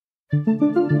This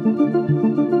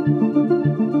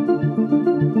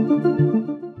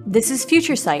is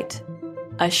Future Sight,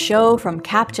 a show from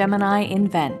Capgemini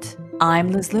Invent.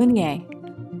 I'm Liz Lunier.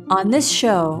 On this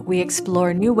show, we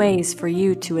explore new ways for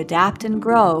you to adapt and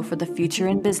grow for the future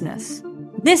in business.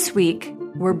 This week,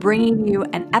 we're bringing you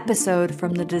an episode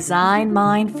from the Design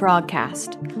Mind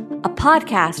Frogcast, a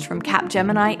podcast from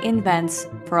Capgemini Invent's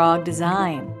Frog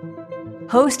Design.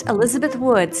 Host Elizabeth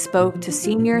Wood spoke to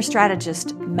senior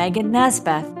strategist Megan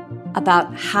Nesbeth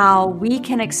about how we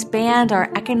can expand our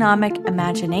economic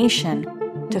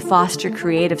imagination to foster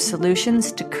creative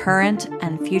solutions to current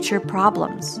and future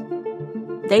problems.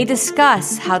 They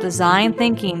discuss how design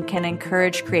thinking can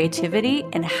encourage creativity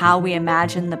in how we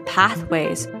imagine the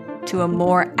pathways to a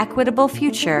more equitable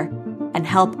future and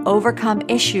help overcome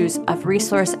issues of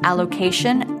resource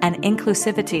allocation and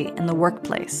inclusivity in the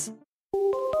workplace.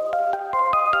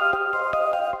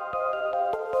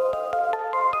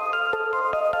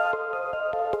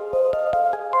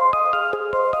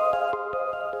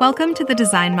 Welcome to the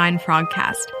Design Mind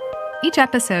Frogcast. Each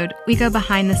episode, we go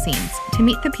behind the scenes to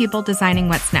meet the people designing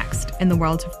what's next in the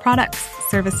world of products,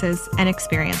 services, and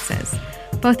experiences,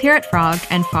 both here at Frog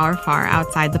and far, far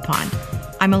outside the pond.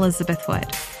 I'm Elizabeth Wood.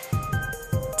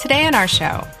 Today on our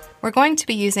show, we're going to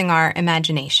be using our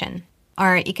imagination,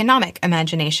 our economic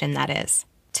imagination, that is.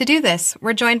 To do this,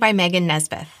 we're joined by Megan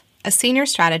Nesbeth, a senior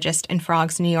strategist in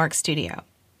Frog's New York studio.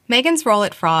 Megan's role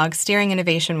at Frog, steering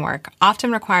innovation work,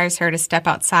 often requires her to step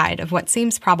outside of what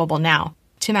seems probable now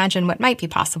to imagine what might be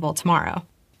possible tomorrow.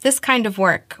 This kind of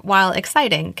work, while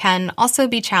exciting, can also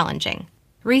be challenging.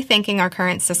 Rethinking our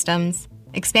current systems,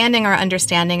 expanding our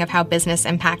understanding of how business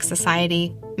impacts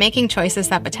society, making choices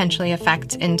that potentially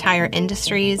affect entire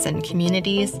industries and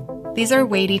communities. These are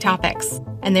weighty topics,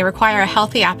 and they require a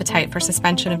healthy appetite for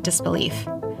suspension of disbelief,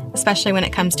 especially when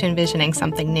it comes to envisioning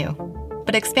something new.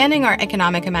 But expanding our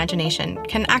economic imagination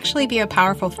can actually be a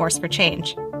powerful force for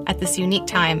change at this unique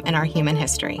time in our human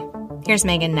history. Here's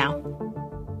Megan now.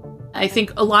 I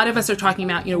think a lot of us are talking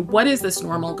about, what is this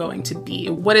normal going to be?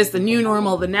 What is the new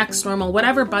normal, the next normal,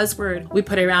 whatever buzzword we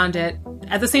put around it.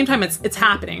 At the same time, it's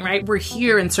happening, right? We're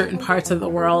here in certain parts of the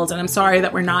world, and I'm sorry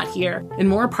that we're not here in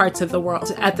more parts of the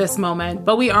world at this moment.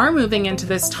 But we are moving into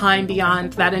this time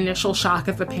beyond that initial shock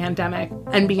of the pandemic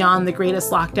and beyond the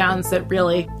greatest lockdowns that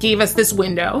really gave us this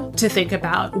window to think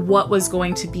about what was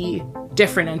going to be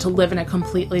different and to live in a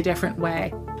completely different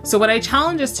way. So what I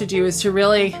challenge us to do is to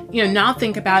really, not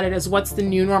think about it as what's the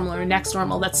new normal or next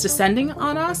normal that's descending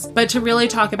on us, but to really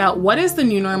talk about what is the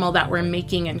new normal that we're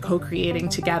making and co-creating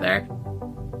together.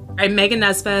 I'm Megan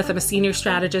Nesbeth. I'm a senior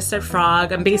strategist at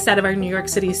Frog. I'm based out of our New York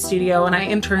City studio, and I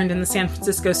interned in the San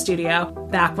Francisco studio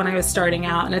back when I was starting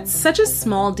out. And it's such a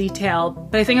small detail,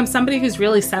 but I think I'm somebody who's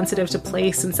really sensitive to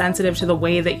place and sensitive to the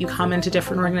way that you come into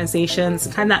different organizations,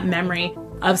 kind of that memory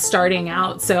of starting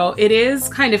out. So it is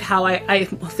kind of how I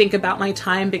think about my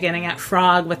time beginning at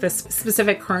Frog with this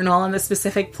specific kernel and this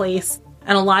specific place,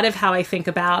 and a lot of how I think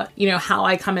about, how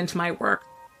I come into my work.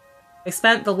 I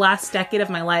spent the last decade of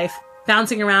my life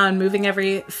bouncing around, moving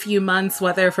every few months,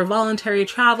 whether for voluntary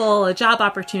travel, a job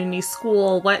opportunity,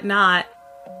 school, whatnot.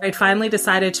 I'd finally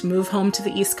decided to move home to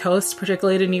the East Coast,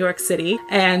 particularly to New York City,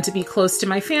 and to be close to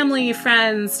my family,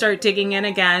 friends, start digging in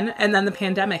again, and then the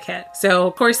pandemic hit. So,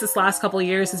 of course, this last couple of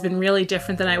years has been really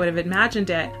different than I would have imagined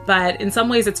it, but in some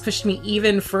ways it's pushed me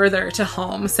even further to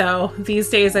home. So these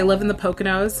days I live in the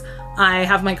Poconos. I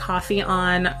have my coffee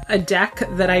on a deck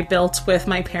that I built with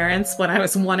my parents when I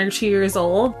was 1 or 2 years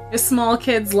old. Small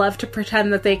kids love to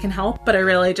pretend that they can help, but are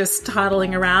really just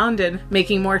toddling around and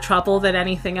making more trouble than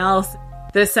anything else.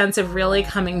 This sense of really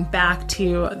coming back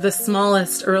to the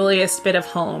smallest, earliest bit of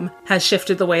home has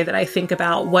shifted the way that I think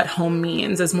about what home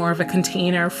means as more of a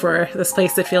container for this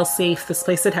place that feels safe, this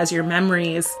place that has your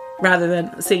memories, rather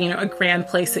than, say, a grand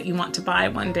place that you want to buy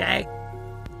one day.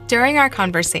 During our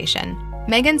conversation,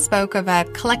 Megan spoke of a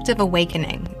collective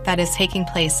awakening that is taking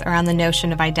place around the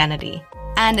notion of identity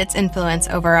and its influence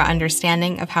over our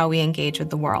understanding of how we engage with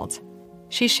the world.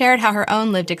 She shared how her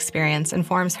own lived experience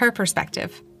informs her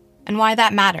perspective and why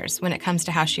that matters when it comes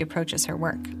to how she approaches her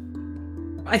work.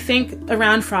 I think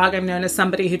around Frog, I'm known as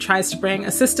somebody who tries to bring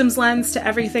a systems lens to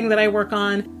everything that I work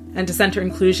on and to center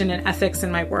inclusion and ethics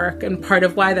in my work. And part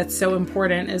of why that's so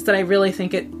important is that I really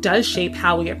think it does shape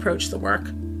how we approach the work.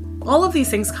 All of these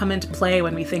things come into play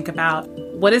when we think about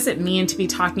what does it mean to be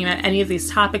talking about any of these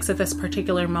topics at this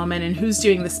particular moment and who's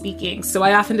doing the speaking. So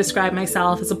I often describe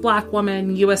myself as a Black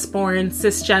woman, US-born,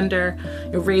 cisgender,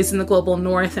 raised in the global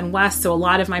North and West. So a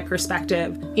lot of my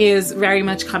perspective is very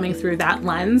much coming through that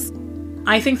lens.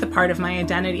 I think the part of my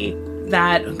identity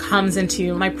that comes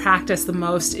into my practice the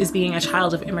most is being a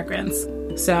child of immigrants.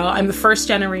 So I'm the first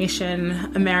generation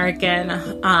American,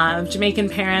 Jamaican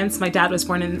parents. My dad was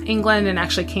born in England and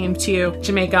actually came to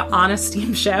Jamaica on a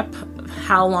steamship.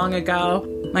 How long ago?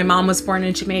 My mom was born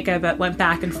in Jamaica, but went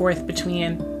back and forth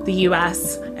between the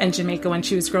U.S. and Jamaica when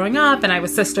she was growing up. And I have a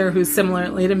sister who's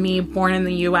similarly to me, born in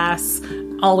the U.S.,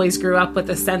 always grew up with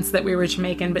the sense that we were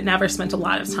Jamaican, but never spent a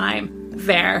lot of time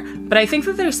there. But I think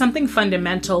that there's something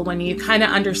fundamental when you kind of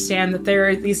understand that there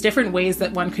are these different ways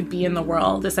that one could be in the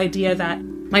world. This idea that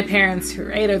my parents,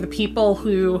 right, are the people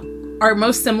who are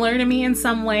most similar to me in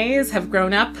some ways, have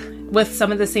grown up with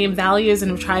some of the same values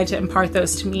and have tried to impart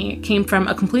those to me, came from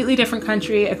a completely different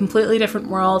country, a completely different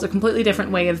world, a completely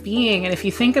different way of being. And if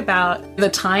you think about the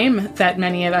time that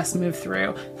many of us move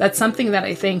through, that's something that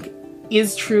I think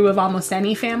is true of almost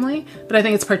any family, but I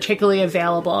think it's particularly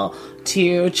available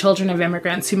to children of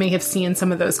immigrants who may have seen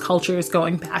some of those cultures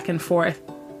going back and forth.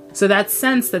 So that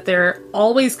sense that there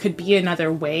always could be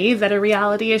another way that a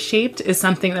reality is shaped is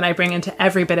something that I bring into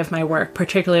every bit of my work,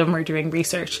 particularly when we're doing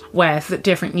research with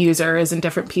different users and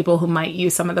different people who might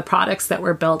use some of the products that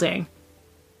we're building.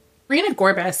 Marina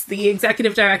Gorbis, the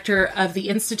executive director of the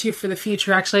Institute for the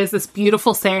Future, actually has this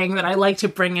beautiful saying that I like to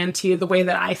bring into the way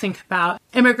that I think about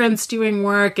immigrants doing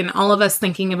work and all of us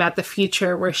thinking about the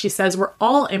future, where she says, we're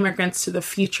all immigrants to the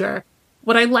future.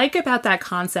 What I like about that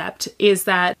concept is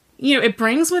that, it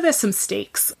brings with it some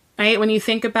stakes, right? When you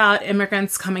think about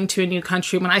immigrants coming to a new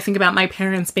country, when I think about my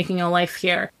parents making a life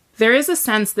here, there is a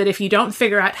sense that if you don't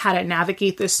figure out how to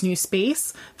navigate this new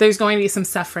space, there's going to be some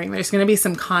suffering. There's going to be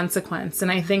some consequence.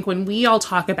 And I think when we all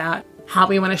talk about how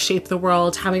we want to shape the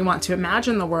world, how we want to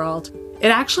imagine the world, it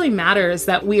actually matters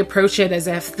that we approach it as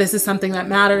if this is something that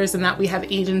matters and that we have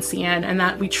agency in, and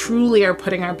that we truly are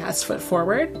putting our best foot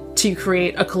forward to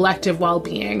create a collective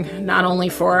well-being, not only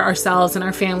for ourselves and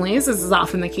our families, as is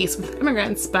often the case with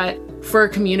immigrants, but for a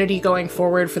community going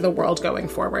forward, for the world going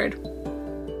forward.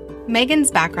 Megan's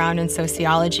background in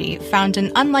sociology found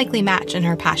an unlikely match in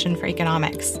her passion for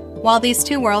economics. While these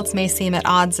two worlds may seem at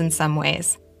odds in some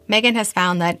ways, Megan has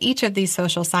found that each of these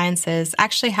social sciences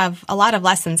actually have a lot of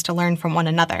lessons to learn from one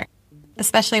another,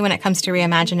 especially when it comes to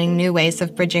reimagining new ways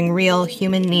of bridging real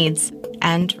human needs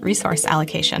and resource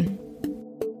allocation.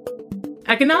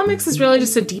 Economics is really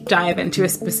just a deep dive into a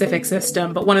specific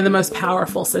system, but one of the most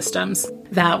powerful systems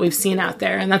that we've seen out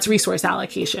there, and that's resource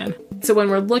allocation. So when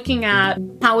we're looking at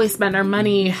how we spend our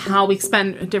money, how we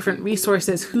spend different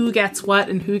resources, who gets what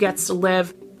and who gets to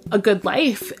live a good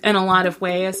life in a lot of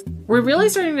ways, we're really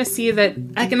starting to see that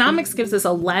economics gives us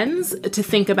a lens to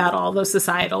think about all those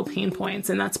societal pain points.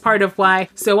 And that's part of why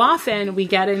so often we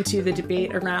get into the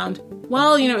debate around,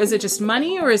 well, is it just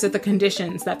money or is it the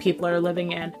conditions that people are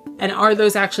living in? And are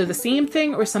those actually the same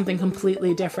thing or something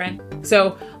completely different?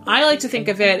 So I like to think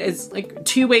of it as like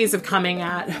two ways of coming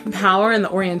at power, and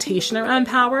the orientation around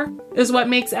power is what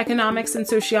makes economics and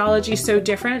sociology so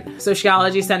different.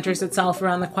 Sociology centers itself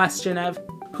around the question of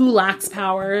who lacks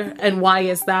power and why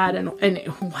is that, and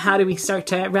how do we start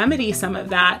to remedy some of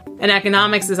that? And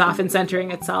economics is often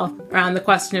centering itself around the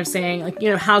question of saying,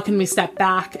 how can we step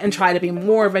back and try to be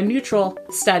more of a neutral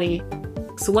study?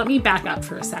 So let me back up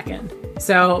for a second.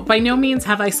 So by no means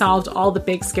have I solved all the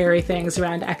big scary things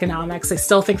around economics. I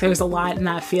still think there's a lot in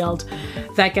that field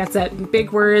that gets at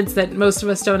big words that most of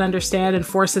us don't understand and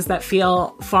forces that feel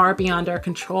far beyond our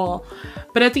control.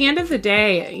 But at the end of the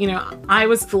day, I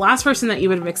was the last person that you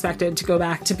would have expected to go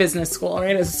back to business school,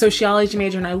 right? As a sociology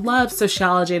major, and I love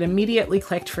sociology. It immediately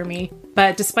clicked for me.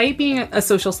 But despite being a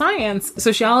social science,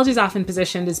 sociology is often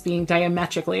positioned as being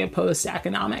diametrically opposed to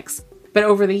economics. But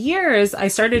over the years, I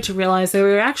started to realize there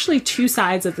were actually two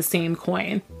sides of the same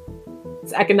coin.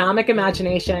 Economic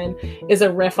imagination is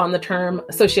a riff on the term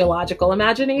sociological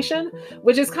imagination,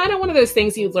 which is kind of one of those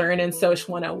things you learn in Soc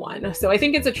 101. So I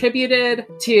think it's attributed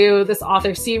to this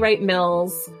author, C. Wright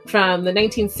Mills, from the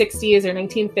 1960s or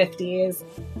 1950s.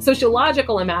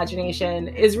 Sociological imagination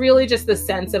is really just the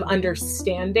sense of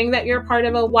understanding that you're part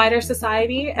of a wider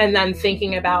society, and then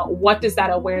thinking about what does that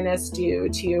awareness do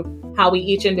to how we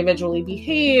each individually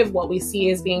behave, what we see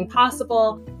as being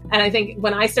possible. And I think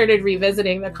when I started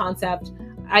revisiting the concept,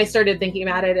 I started thinking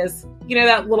about it as,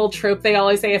 that little trope they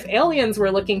always say, if aliens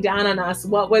were looking down on us,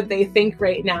 what would they think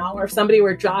right now? Or if somebody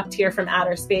were dropped here from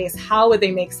outer space, how would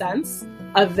they make sense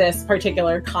of this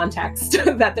particular context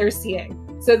that they're seeing?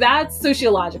 So that's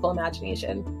sociological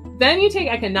imagination. Then you take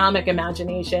economic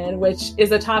imagination, which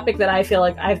is a topic that I feel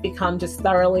like I've become just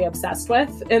thoroughly obsessed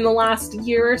with in the last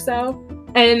year or so.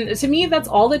 And to me, that's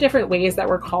all the different ways that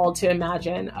we're called to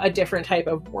imagine a different type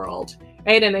of world,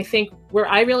 right? And I think where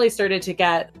I really started to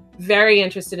get very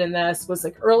interested in this was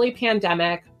like early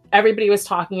pandemic. Everybody was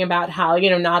talking about how,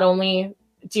 not only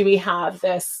do we have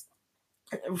this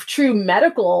true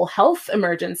medical health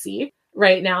emergency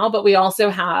right now, but we also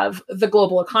have the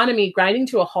global economy grinding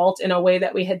to a halt in a way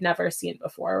that we had never seen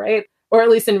before, right? Or at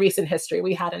least in recent history,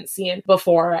 we hadn't seen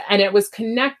before. And it was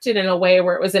connected in a way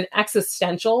where it was an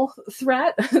existential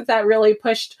threat that really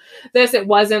pushed this. It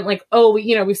wasn't like, oh,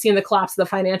 we've seen the collapse of the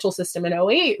financial system in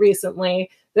 2008 recently.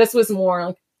 This was more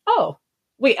like, oh,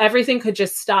 wait, everything could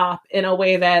just stop in a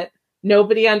way that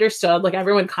nobody understood. Like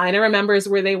everyone kind of remembers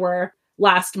where they were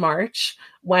last March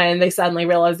when they suddenly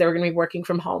realized they were going to be working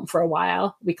from home for a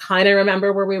while. We kind of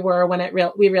remember where we were when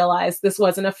we realized this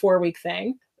wasn't a 4-week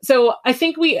thing. So I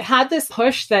think we had this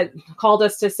push that called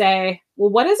us to say, well,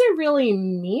 what does it really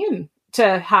mean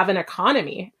to have an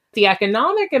economy? The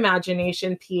economic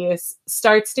imagination piece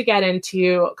starts to get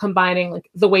into combining like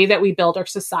the way that we build our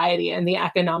society and the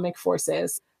economic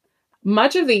forces.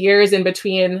 Much of the years in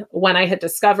between when I had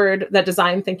discovered that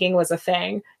design thinking was a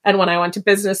thing and when I went to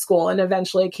business school and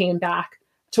eventually came back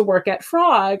to work at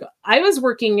Frog, I was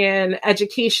working in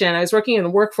education. I was working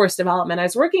in workforce development. I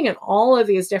was working in all of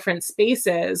these different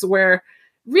spaces where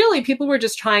really people were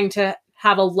just trying to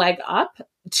have a leg up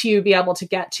to be able to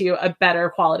get to a better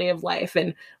quality of life.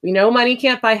 And we know money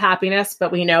can't buy happiness,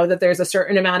 but we know that there's a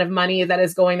certain amount of money that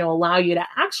is going to allow you to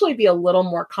actually be a little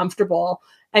more comfortable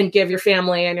and give your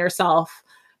family and yourself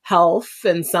health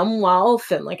and some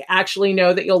wealth and like actually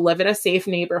know that you'll live in a safe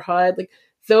neighborhood. Like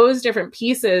those different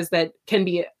pieces that can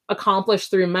be accomplished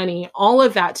through money, all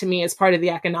of that to me is part of the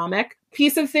economic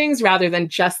piece of things rather than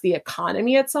just the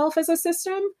economy itself as a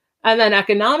system. And then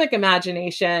economic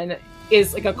imagination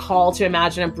is like a call to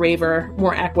imagine a braver,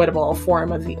 more equitable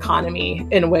form of the economy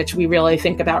in which we really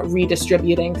think about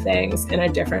redistributing things in a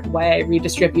different way,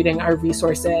 redistributing our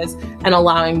resources and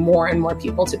allowing more and more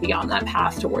people to be on that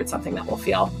path towards something that will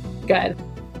feel good.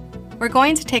 We're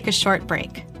going to take a short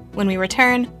break. When we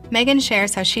return, Megan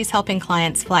shares how she's helping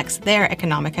clients flex their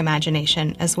economic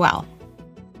imagination as well.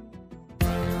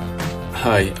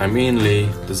 Hi, I'm Ian Lee,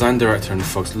 Design Director in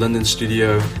Frog's London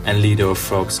studio and leader of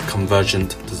Frog's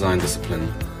Convergent Design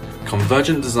discipline.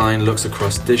 Convergent Design looks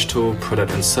across digital,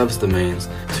 product and service domains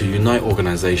to unite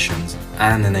organizations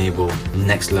and enable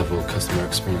next-level customer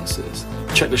experiences.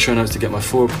 Check the show notes to get my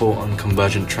full report on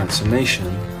Convergent transformation,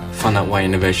 find out why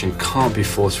innovation can't be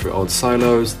forced through old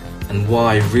silos, and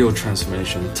why real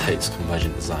transformation takes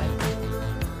Convergent Design.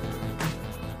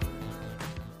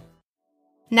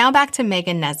 Now back to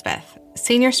Megan Nesbeth,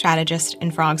 Senior Strategist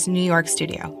in Frog's New York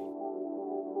studio.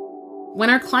 When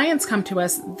our clients come to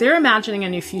us, they're imagining a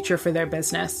new future for their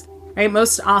business, right?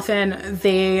 Most often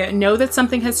they know that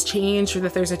something has changed or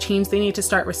that there's a change they need to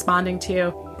start responding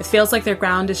to. It feels like their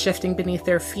ground is shifting beneath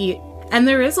their feet. And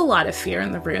there is a lot of fear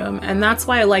in the room. And that's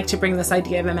why I like to bring this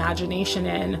idea of imagination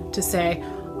in to say,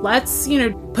 let's,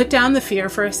 put down the fear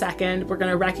for a second. We're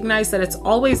going to recognize that it's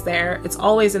always there. It's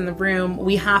always in the room.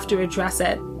 We have to address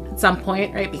it at some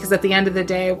point, right? Because at the end of the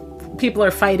day, people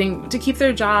are fighting to keep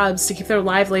their jobs, to keep their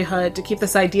livelihood, to keep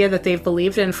this idea that they've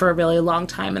believed in for a really long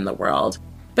time in the world.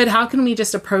 But how can we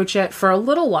just approach it for a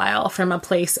little while from a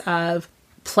place of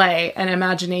play and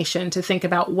imagination to think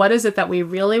about what is it that we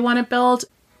really want to build?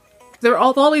 There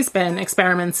have always been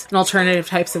experiments in alternative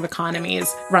types of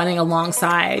economies running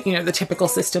alongside, the typical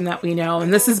system that we know.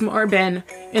 And this has more been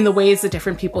in the ways that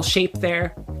different people shape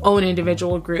their own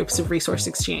individual groups of resource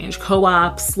exchange,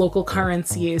 co-ops, local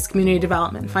currencies, community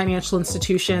development, financial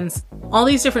institutions, all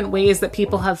these different ways that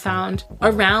people have found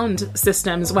around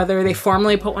systems, whether they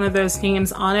formally put one of those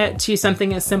names on it to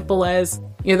something as simple as,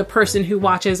 the person who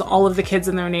watches all of the kids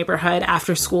in their neighborhood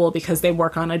after school because they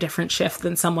work on a different shift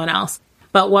than someone else.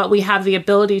 But what we have the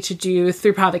ability to do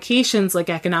through provocations like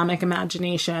economic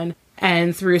imagination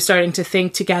and through starting to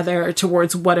think together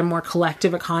towards what a more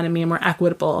collective economy, a more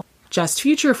equitable, just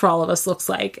future for all of us looks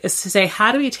like, is to say,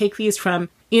 how do we take these from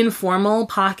informal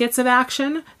pockets of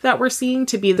action that we're seeing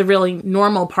to be the really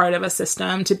normal part of a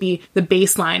system, to be the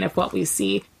baseline of what we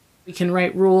see? We can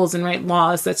write rules and write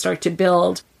laws that start to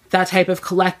build that type of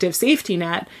collective safety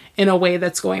net in a way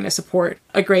that's going to support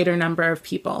a greater number of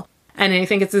people. And I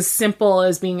think it's as simple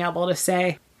as being able to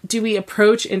say, do we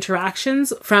approach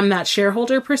interactions from that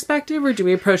shareholder perspective or do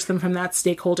we approach them from that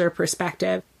stakeholder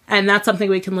perspective? And that's something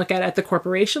we can look at the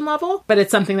corporation level, but it's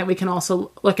something that we can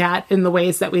also look at in the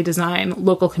ways that we design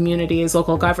local communities,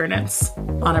 local governance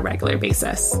on a regular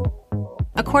basis.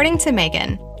 According to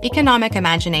Megan, economic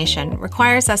imagination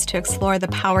requires us to explore the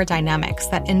power dynamics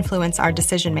that influence our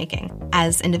decision-making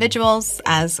as individuals,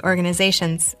 as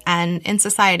organizations, and in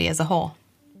society as a whole.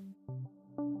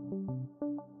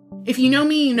 If you know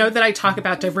me, you know that I talk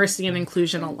about diversity and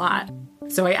inclusion a lot.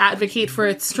 So I advocate for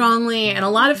it strongly, and a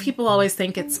lot of people always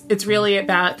think it's really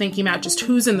about thinking about just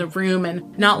who's in the room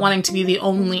and not wanting to be the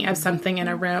only of something in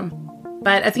a room.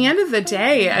 But at the end of the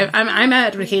day, I'm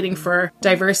advocating for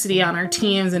diversity on our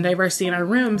teams and diversity in our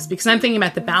rooms because I'm thinking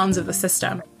about the bounds of the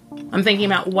system. I'm thinking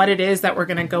about what it is that we're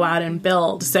going to go out and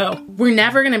build. So we're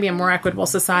never going to be a more equitable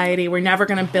society. We're never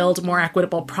going to build more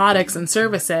equitable products and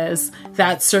services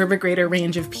that serve a greater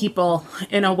range of people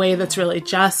in a way that's really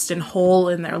just and whole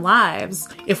in their lives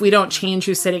if we don't change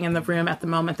who's sitting in the room at the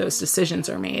moment those decisions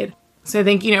are made. So I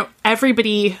think,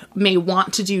 everybody may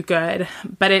want to do good,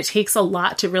 but it takes a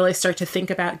lot to really start to think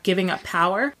about giving up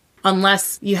power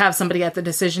unless you have somebody at the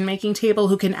decision-making table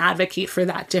who can advocate for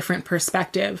that different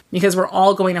perspective, because we're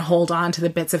all going to hold on to the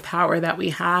bits of power that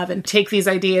we have and take these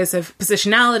ideas of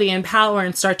positionality and power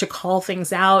and start to call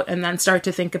things out and then start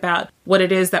to think about what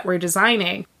it is that we're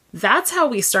designing. That's how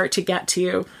we start to get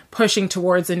to pushing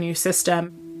towards a new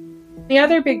system. The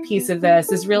other big piece of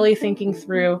this is really thinking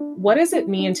through what does it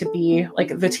mean to be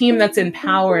like the team that's in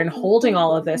power and holding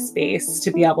all of this space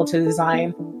to be able to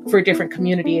design for different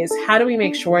communities. How do we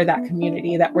make sure that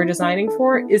community that we're designing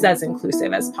for is as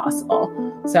inclusive as possible?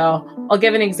 So I'll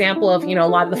give an example of, a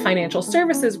lot of the financial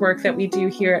services work that we do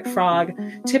here at Frog.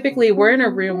 Typically, we're in a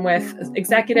room with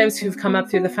executives who've come up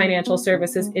through the financial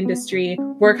services industry.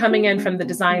 We're coming in from the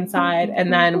design side,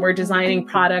 and then we're designing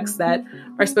products that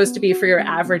are supposed to be for your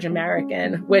average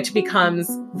American, which becomes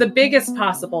the biggest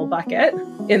possible bucket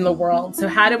in the world. So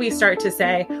how do we start to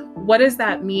say, what does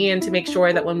that mean to make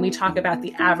sure that when we talk about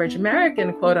the average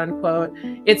American, quote unquote,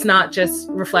 it's not just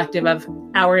reflective of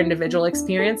our individual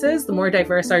experiences? The more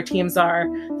diverse our teams are,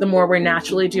 the more we're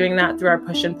naturally doing that through our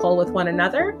push and pull with one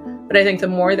another. But I think the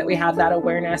more that we have that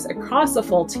awareness across a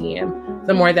full team,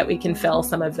 the more that we can fill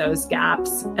some of those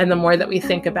gaps, and the more that we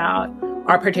think about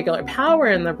our particular power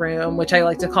in the room, which I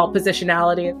like to call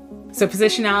positionality. So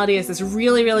positionality is this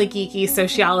really, really geeky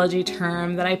sociology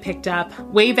term that I picked up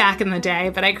way back in the day,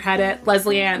 but I credit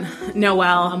Leslie Ann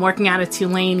Noel. I'm working out at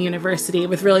Tulane University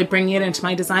with really bringing it into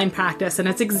my design practice, and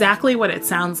it's exactly what it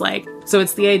sounds like. So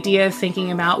it's the idea of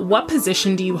thinking about what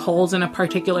position do you hold in a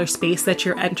particular space that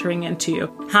you're entering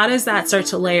into? How does that start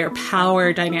to layer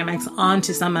power dynamics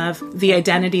onto some of the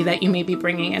identity that you may be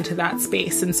bringing into that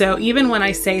space? And so even when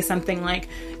I say something like,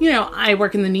 I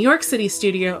work in the New York City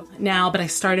studio now, but I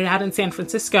started out in San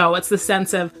Francisco, it's the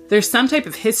sense of there's some type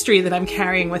of history that I'm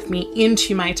carrying with me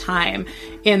into my time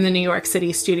in the New York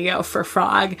City studio for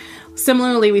Frog.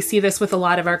 Similarly, we see this with a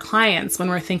lot of our clients when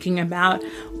we're thinking about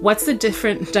what's the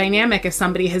different dynamic if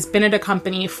somebody has been at a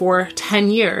company for 10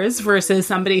 years versus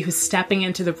somebody who's stepping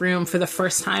into the room for the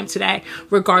first time today,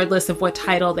 regardless of what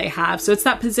title they have. So it's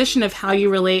that position of how you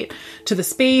relate to the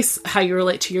space, how you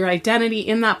relate to your identity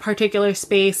in that particular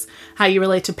space, how you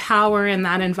relate to power in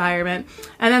that environment,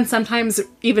 and then sometimes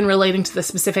even relating to the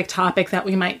specific topic that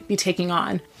we might be taking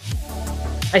on.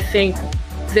 I think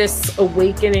this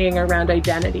awakening around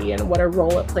identity and what a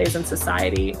role it plays in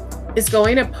society is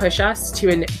going to push us to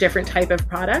a different type of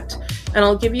product. And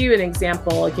I'll give you an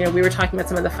example. We were talking about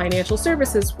some of the financial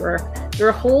services work. There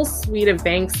are a whole suite of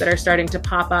banks that are starting to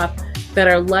pop up that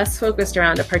are less focused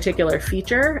around a particular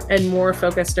feature and more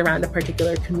focused around a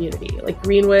particular community. Like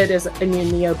Greenwood is a new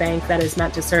neobank that is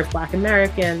meant to serve Black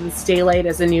Americans. Daylight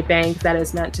is a new bank that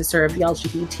is meant to serve the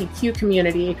LGBTQ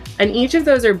community. And each of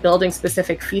those are building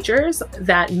specific features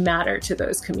that matter to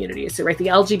those communities. So, the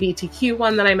LGBTQ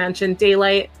one that I mentioned,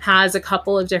 Daylight, has a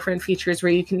couple of different features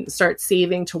where you can start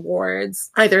saving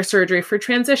towards either surgery for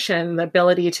transition, the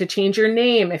ability to change your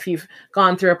name if you've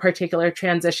gone through a particular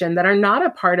transition that are not a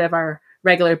part of our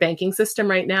regular banking system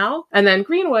right now. And then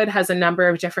Greenwood has a number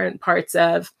of different parts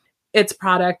of its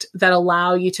product that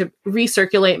allow you to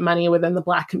recirculate money within the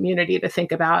Black community to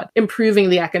think about improving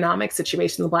the economic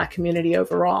situation of the Black community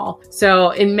overall.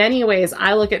 So in many ways,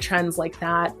 I look at trends like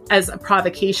that as a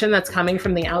provocation that's coming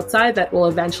from the outside that will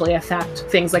eventually affect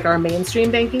things like our mainstream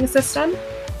banking system.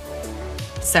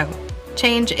 So,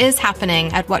 change is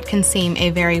happening at what can seem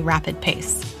a very rapid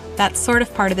pace. That's sort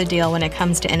of part of the deal when it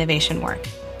comes to innovation work.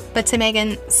 But to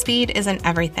Megan, speed isn't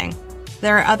everything.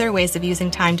 There are other ways of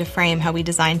using time to frame how we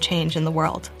design change in the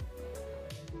world.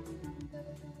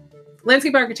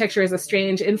 Landscape architecture is a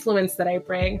strange influence that I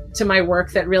bring to my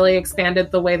work that really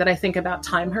expanded the way that I think about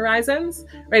time horizons,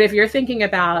 right? If you're thinking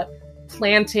about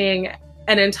planting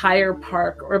an entire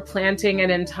park or planting an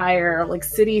entire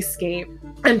cityscape,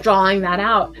 and drawing that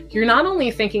out, you're not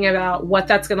only thinking about what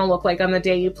that's going to look like on the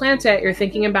day you plant it, you're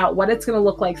thinking about what it's going to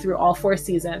look like through all 4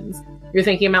 seasons. You're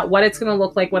thinking about what it's going to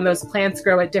look like when those plants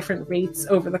grow at different rates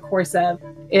over the course of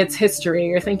its history.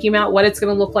 You're thinking about what it's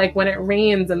going to look like when it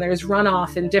rains and there's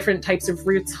runoff and different types of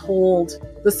roots hold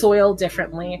the soil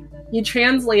differently. You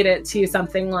translate it to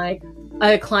something like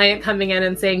a client coming in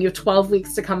and saying, you have 12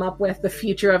 weeks to come up with the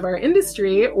future of our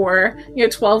industry, or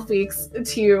 12 weeks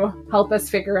to help us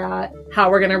figure out how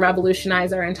we're going to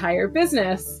revolutionize our entire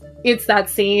business. It's that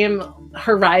same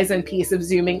horizon piece of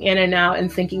zooming in and out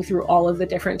and thinking through all of the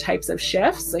different types of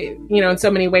shifts. In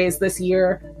so many ways this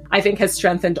year, I think has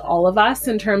strengthened all of us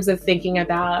in terms of thinking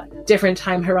about different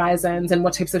time horizons and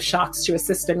what types of shocks to a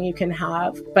system you can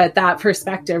have. But that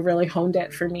perspective really honed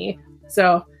it for me.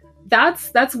 So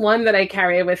that's one that I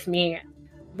carry with me.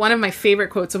 One of my favorite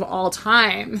quotes of all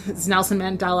time is Nelson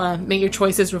Mandela, "May your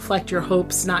choices reflect your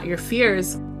hopes, not your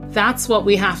fears." That's what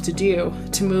we have to do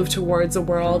to move towards a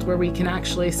world where we can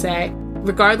actually say,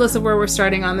 regardless of where we're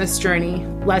starting on this journey,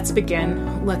 let's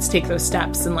begin, let's take those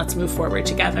steps, and let's move forward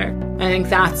together. I think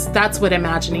that's what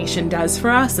imagination does for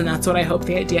us, and that's what I hope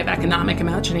the idea of economic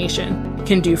imagination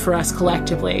can do for us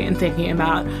collectively in thinking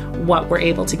about what we're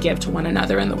able to give to one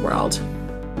another in the world.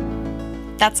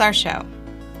 That's our show.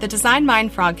 The Design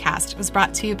Mind Frogcast was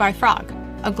brought to you by Frog,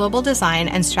 a global design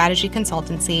and strategy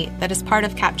consultancy that is part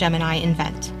of Capgemini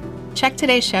Invent. Check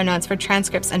today's show notes for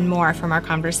transcripts and more from our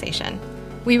conversation.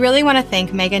 We really want to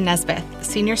thank Megan Nesbitt,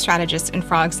 Senior Strategist in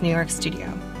Frog's New York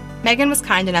studio. Megan was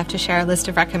kind enough to share a list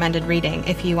of recommended reading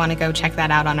if you want to go check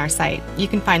that out on our site. You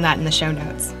can find that in the show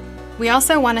notes. We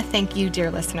also want to thank you,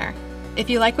 dear listener. If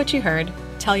you like what you heard,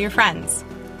 tell your friends.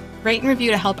 Rate and review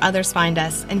to help others find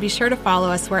us, and be sure to follow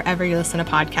us wherever you listen to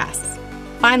podcasts.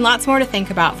 Find lots more to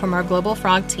think about from our global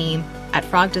Frog team at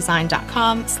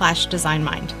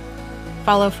frogdesign.com/designmind.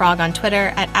 Follow Frog on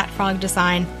Twitter at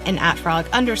 @frogdesign and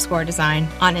 @frog_design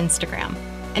on Instagram.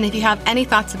 And if you have any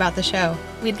thoughts about the show,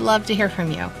 we'd love to hear from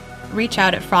you. Reach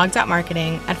out at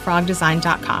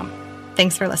frog.marketing@frogdesign.com.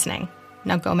 Thanks for listening.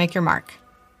 Now go make your mark.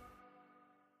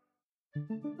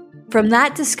 From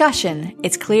that discussion,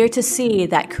 it's clear to see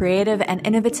that creative and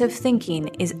innovative thinking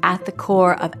is at the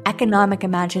core of economic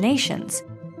imaginations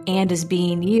and is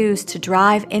being used to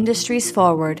drive industries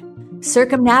forward,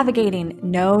 circumnavigating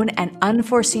known and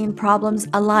unforeseen problems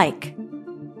alike.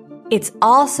 It's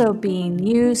also being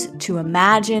used to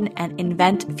imagine and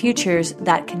invent futures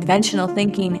that conventional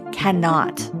thinking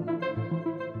cannot.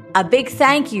 A big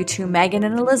thank you to Megan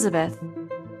and Elizabeth.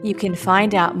 You can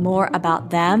find out more about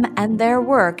them and their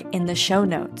work in the show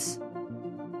notes.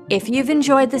 If you've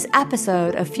enjoyed this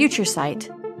episode of Future Sight,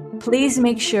 please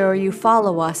make sure you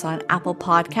follow us on Apple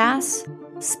Podcasts,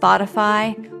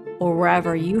 Spotify, or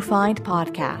wherever you find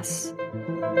podcasts.